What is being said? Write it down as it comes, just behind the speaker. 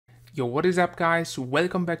Yo, what is up guys?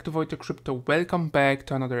 Welcome back to Wojtek Crypto, welcome back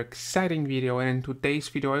to another exciting video, and in today's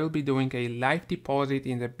video I will be doing a live deposit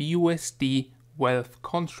in the BUSD wealth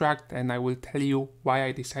contract, and I will tell you why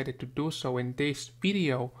I decided to do so in this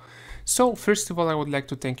video. So first of all, I would like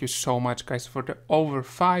to thank you so much guys for the over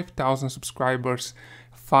 5,000 subscribers,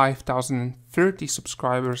 5,030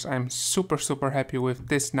 subscribers. I'm super happy with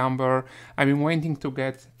this number. I've been waiting to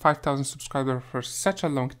get 5,000 subscribers for such a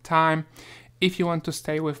long time. If you want to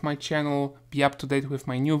stay with my channel, be up to date with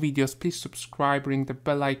my new videos, please subscribe, ring the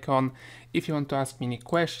bell icon. If you want to ask me any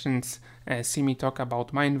questions, see me talk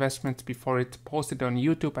about my investments before it's posted on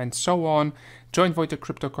YouTube and so on, join Wojtek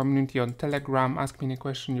Crypto community on Telegram, ask me any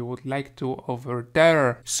question you would like to over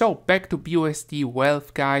there. So back to BUSD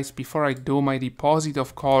wealth guys. Before I do my deposit,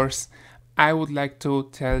 of course, I would like to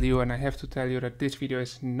tell you, and I have to tell you, that this video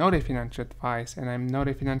is not a financial advice, and I'm not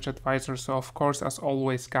a financial advisor. So of course, as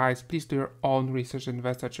always guys, please do your own research,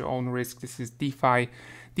 invest at your own risk. This is DeFi.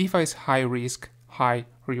 DeFi is high risk, high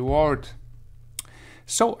reward.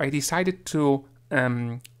 So I decided to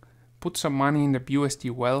put some money in the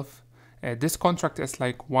BUSD wealth. This contract is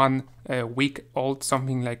like 1 week old,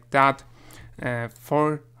 something like that.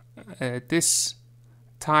 For this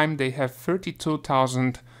time they have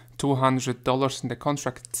 $32,200 in the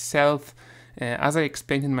contract itself. As I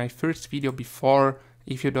explained in my first video before,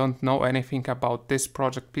 if you don't know anything about this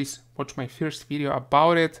project, please watch my first video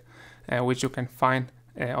about it, which you can find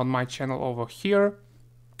on my channel over here.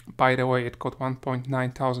 By the way, it got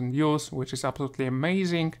 1.9 thousand views, which is absolutely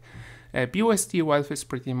amazing. BUSD wealth is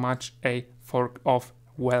pretty much a fork of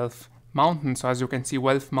Wealth Mountain. So as you can see,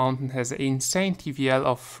 Wealth Mountain has an insane TVL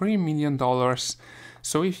of $3 million.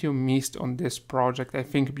 So if you missed on this project, I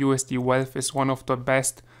think BUSD wealth is one of the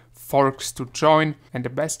best forks to join. And the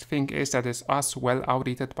best thing is that it's as well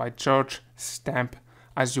audited by George Stamp.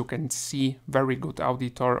 As you can see, very good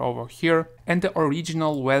auditor over here. And the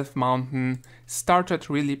original Wealth Mountain started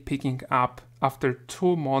really picking up after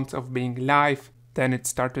 2 months of being live. Then it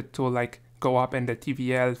started to like go up in the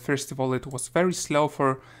TVL. First of all, it was very slow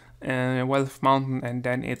for Wealth Mountain, and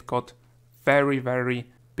then it got very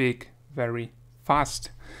big, very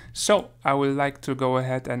fast. So I would like to go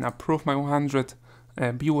ahead and approve my 100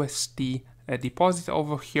 BUSD deposit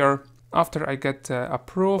over here. After I get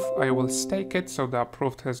approved, I will stake it. So the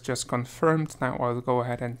approved has just confirmed. Now I'll go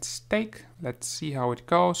ahead and stake. Let's see how it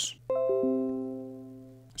goes.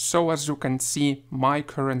 So as you can see, my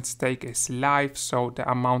current stake is live. So the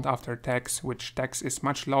amount after tax, which tax is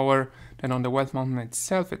much lower than on the Wealth Mountain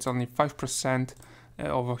itself, it's only 5%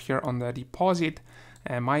 over here on the deposit.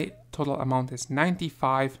 My total amount is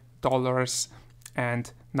 $95,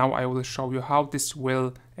 and now I will show you how this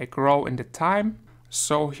will grow in the time.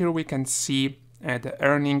 So here we can see the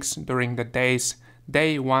earnings during the days.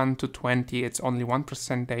 Day 1 to 20, it's only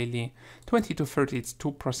 1% daily. 20 to 30, it's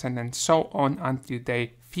 2%, and so on until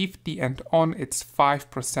day 50 and on, it's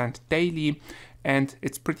 5% daily. And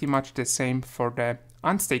it's pretty much the same for the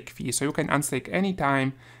unstake fee. So you can unstake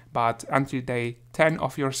anytime, but until day 10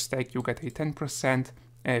 of your stake, you get a 10%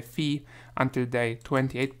 fee. Until day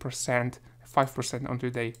 28%, 5% until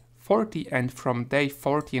day 40, and from day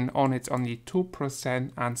 14 on, it's only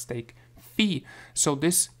 2% unstake fee. So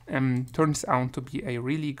this turns out to be a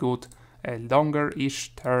really good,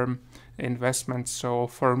 longer-ish term investment. So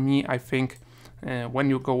for me, I think when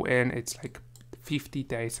you go in, it's like 50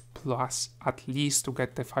 days plus at least to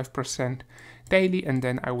get the 5% daily, and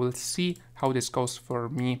then I will see how this goes for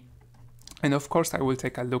me. And of course, I will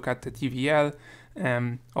take a look at the TVL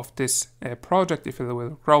of this project, if it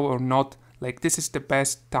will grow or not. Like, this is the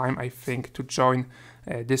best time, I think, to join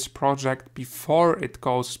this project before it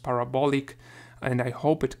goes parabolic, and I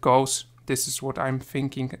hope it goes. This is what I'm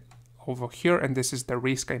thinking over here, and this is the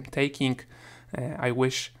risk I'm taking. I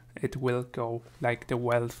wish it will go like the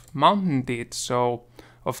Wealth Mountain did. So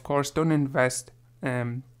of course, don't invest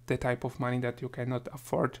the type of money that you cannot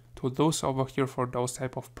afford to lose over here for those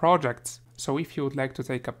type of projects. So if you would like to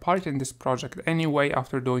take a part in this project anyway,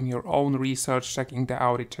 after doing your own research, checking the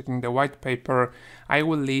audit, checking the white paper, I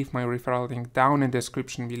will leave my referral link down in the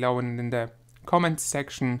description below and in the comments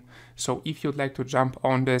section. So if you'd like to jump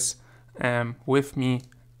on this with me,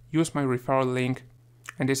 use my referral link,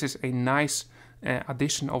 and this is a nice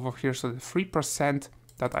addition over here. So the 3%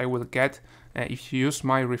 that I will get if you use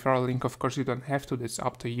my referral link, of course you don't have to, it's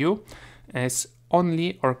up to you, is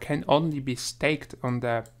only or can only be staked on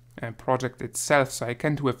the project itself. So I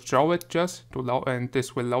can't withdraw it just to and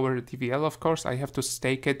this will lower the TVL. Of course I have to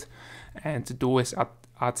stake it and do it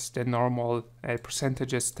at the normal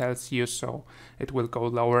percentages tells you, so it will go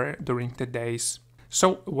lower during the days.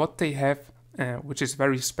 So what they have which is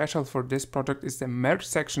very special for this project, is the merch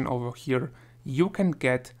section over here. You can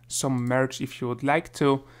get some merch if you would like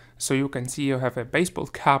to. So you can see you have a baseball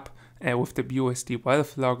cap with the BUSD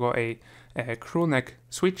Wealth logo, a crew neck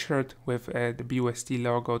sweatshirt with the BUSD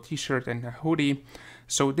logo, t-shirt and a hoodie.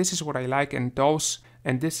 So this is what I like, and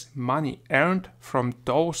this money earned from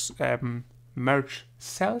those merch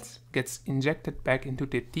sales gets injected back into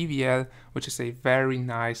the TVL, which is a very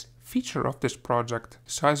nice feature of this project.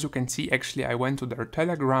 So as you can see, actually I went to their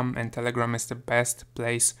Telegram, and Telegram is the best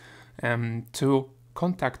place to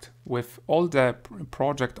contact with all the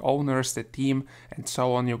project owners, the team, and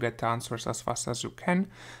so on. You get the answers as fast as you can.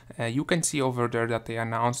 You can see over there that they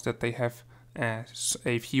announced that they have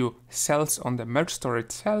a few sales on the merch store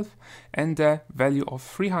itself, and the value of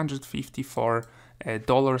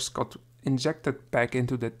 $354 got injected back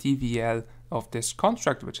into the TVL of this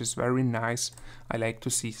contract, which is very nice. I like to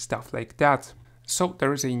see stuff like that. So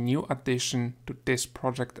there is a new addition to this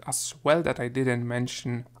project as well that I didn't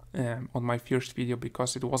mention on my first video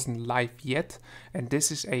because it wasn't live yet, and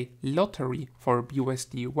this is a lottery for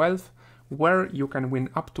BUSD Wealth where you can win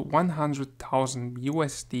up to 100,000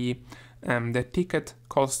 USD. The ticket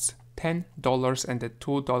costs $10, and the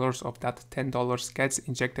 $2 of that $10 gets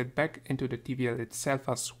injected back into the TVL itself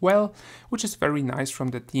as well, which is very nice from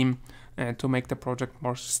the team to make the project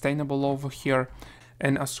more sustainable over here.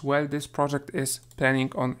 And as well, this project is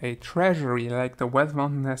planning on a treasury like the Wealth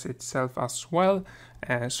Mountain has itself as well.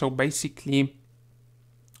 So basically,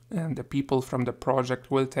 the people from the project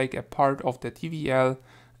will take a part of the TVL,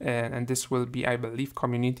 and this will be, I believe,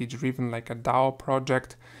 community driven like a DAO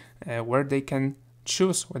project, where they can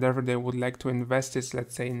choose whatever they would like to invest is,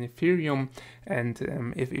 let's say, in Ethereum, and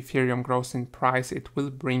if Ethereum grows in price, it will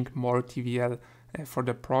bring more TVL for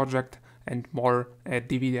the project and more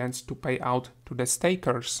dividends to pay out to the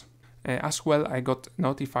stakers. As well, I got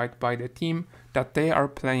notified by the team that they are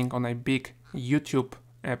planning on a big YouTube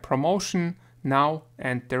promotion now,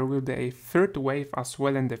 and there will be a third wave as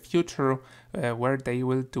well in the future where they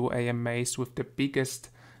will do AMAs with the biggest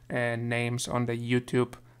names on the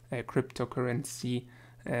YouTube cryptocurrency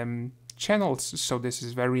channels. So this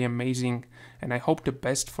is very amazing, and I hope the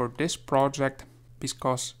best for this project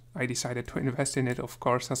because I decided to invest in it, of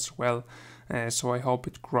course, as well. So I hope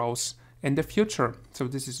it grows in the future. So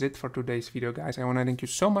this is it for today's video, guys. I want to thank you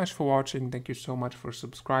so much for watching. Thank you so much for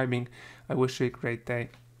subscribing. I wish you a great day.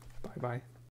 Bye bye.